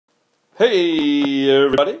Hey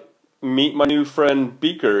everybody, meet my new friend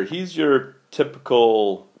Beaker. He's your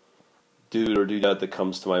typical dude or dudette that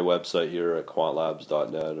comes to my website here at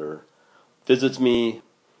quantlabs.net or visits me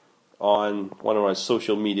on one of my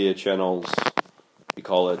social media channels. We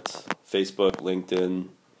call it Facebook, LinkedIn,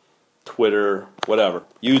 Twitter, whatever,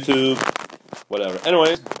 YouTube, whatever.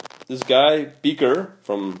 Anyway, this guy Beaker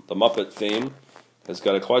from the Muppet fame has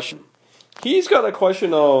got a question. He's got a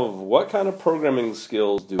question of what kind of programming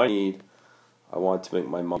skills do I need? I want to make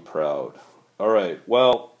my mom proud. All right,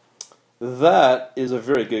 well, that is a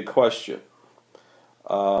very good question.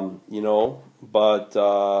 Ooh,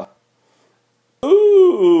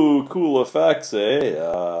 cool effects, eh?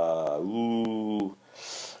 Ooh.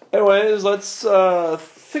 Anyways, let's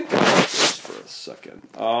think about this for a second.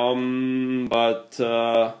 Let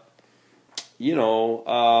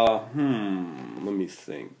me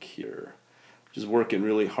think here. Just working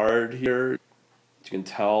really hard here. You can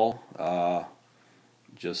tell,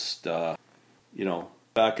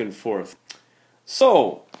 back and forth.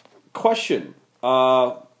 So, question.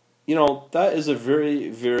 That is a very,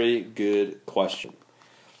 very good question.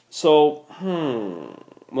 So,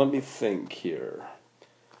 let me think here.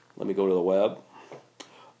 Let me go to the web.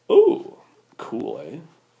 Ooh, cool, eh?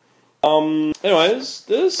 Anyways,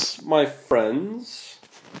 this, my friends,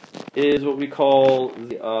 is what we call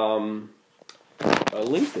the a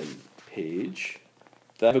LinkedIn page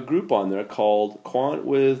that have a group on there called Quant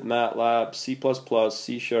with MATLAB, C++,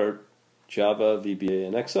 C#, Java, VBA,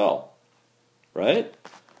 and Excel. Right?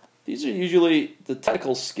 These are usually the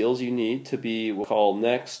technical skills you need to be what we call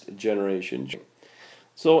next generation.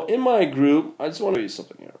 So in my group, I just want to show you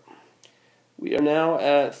something here. We are now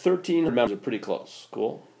at 1,300 members. We're pretty close.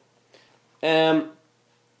 Cool. And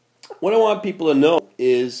what I want people to know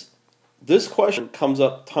is this question comes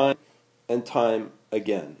up time and time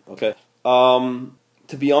again. Okay. To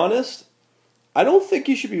be honest, I don't think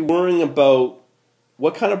you should be worrying about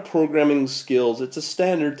what kind of programming skills. It's a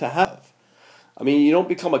standard to have. I mean, you don't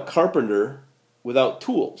become a carpenter without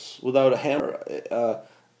tools, without a hammer,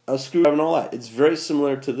 a screwdriver, and all that. It's very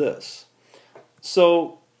similar to this.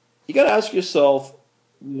 So you got to ask yourself,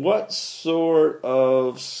 what sort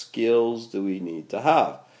of skills do we need to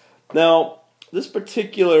have? Now, this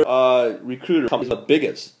particular recruiter company is the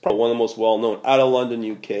biggest, probably one of the most well-known, out of London,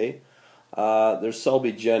 UK. There's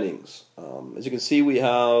Selby Jennings. As you can see, we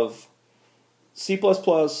have C++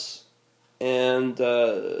 and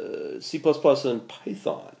C++ and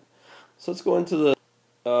Python. So let's go into the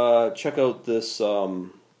check out this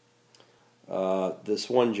this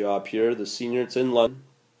one job here, the senior. It's in London,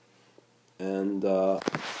 and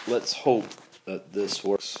let's hope that this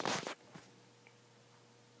works.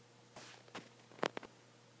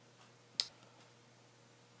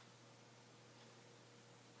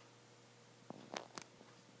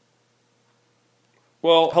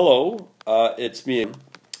 Well, hello, it's me.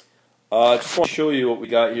 I just want to show you what we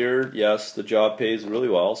got here. Yes, the job pays really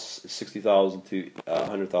well, 60,000 to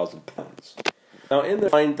 100,000 pounds. Now, in there,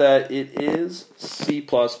 find that it is C++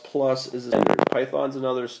 is a standard. Python's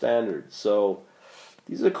another standard. So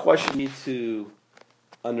these are questions you need to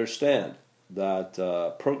understand, that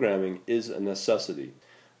programming is a necessity.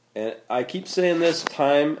 And I keep saying this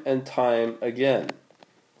time and time again,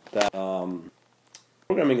 that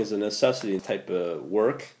programming is a necessity type of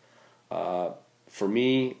work. For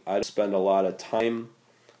me, I spend a lot of time,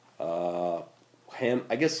 I don't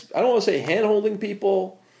want to say hand-holding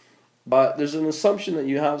people, but there's an assumption that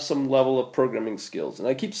you have some level of programming skills. And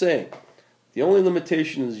I keep saying, the only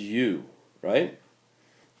limitation is you, right?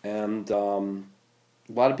 And a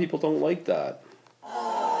lot of people don't like that.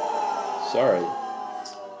 Sorry.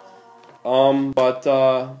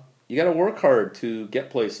 You got to work hard to get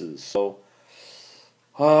places. So,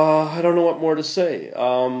 I don't know what more to say,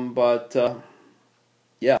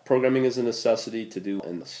 yeah, programming is a necessity to do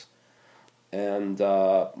in this. And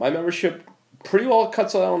my membership pretty well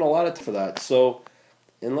cuts down a lot of time for that. So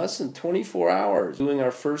in less than 24 hours, doing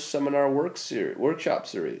our first seminar workshop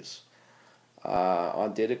series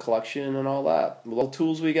on data collection and all that. With all the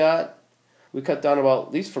tools we got, we cut down about,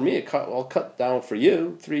 at least for me, I'll cut down for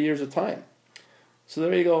you 3 years of time. So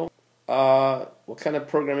there you go. What kind of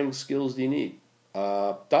programming skills do you need?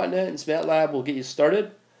 .NET and MATLAB will get you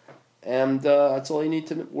started, and that's all you need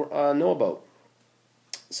to know about.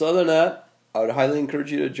 So other than that, I would highly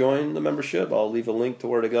encourage you to join the membership. I'll leave a link to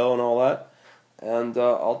where to go and all that, and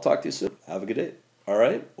I'll talk to you soon. Have a good day. All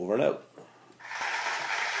right, over and out.